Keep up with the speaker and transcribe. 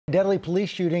Deadly police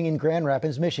shooting in Grand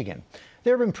Rapids, Michigan.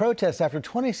 There have been protests after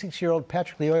 26-year-old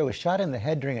Patrick Lyoya was shot in the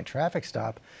head during a traffic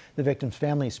stop. The victim's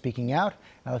family is speaking out.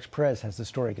 Alex Perez has the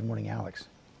story. Good morning, Alex.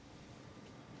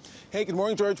 Hey, good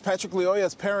morning, George. Patrick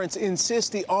Lyoya's parents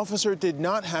insist the officer did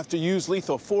not have to use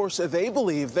lethal force. They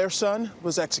believe their son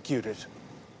was executed.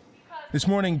 This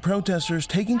morning, protesters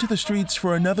taking to the streets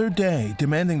for another day,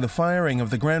 demanding the firing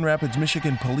of the Grand Rapids,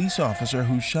 Michigan police officer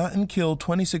who shot and killed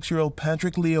 26-year-old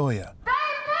Patrick Lyoya.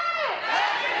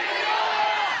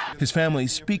 His family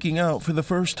speaking out for the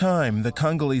first time, the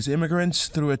Congolese immigrants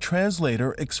through a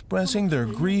translator expressing their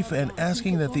grief and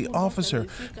asking that the officer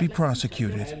be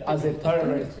prosecuted. As a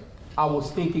terrorist, I was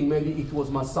thinking maybe it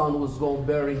was my son who was going to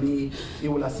bury me, he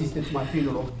will assist at my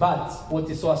funeral. But what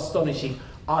is so astonishing,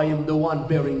 I am the one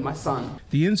burying my son.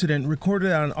 The incident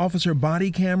recorded on officer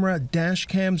body camera, dash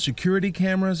cam, security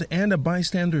cameras, and a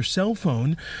bystander's cell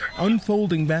phone,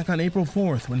 unfolding back on April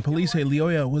 4th when police say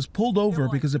Lyoya was pulled over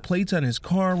because the plates on his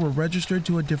car were registered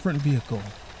to a different vehicle.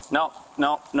 No.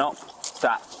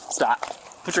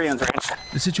 Stop. Put your hands right.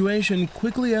 The situation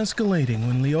quickly escalating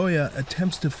when Lyoya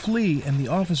attempts to flee and the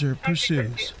officer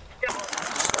pursues.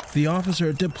 The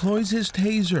officer deploys his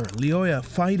taser, Lyoya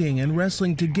fighting and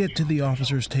wrestling to get to the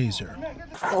officer's taser.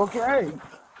 Okay.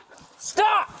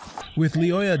 Stop! With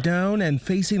Lyoya down and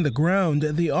facing the ground,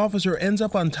 the officer ends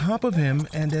up on top of him,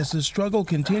 and as the struggle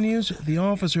continues, the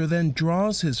officer then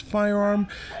draws his firearm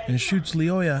and shoots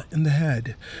Lyoya in the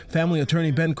head. Family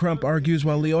attorney Ben Crump argues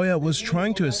while Lyoya was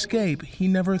trying to escape, he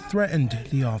never threatened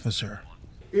the officer.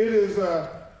 It is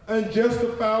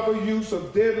unjustifiable use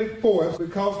of deadly force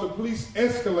because the police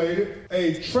escalated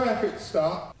a traffic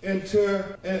stop into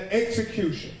an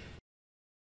execution.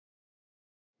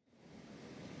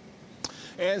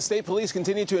 And state police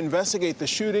continue to investigate the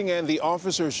shooting and the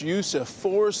officer's use of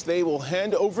force. They will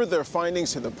hand over their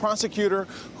findings to the prosecutor,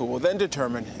 who will then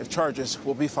determine if charges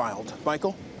will be filed.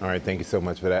 Michael? All right, thank you so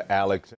much for that, Alex.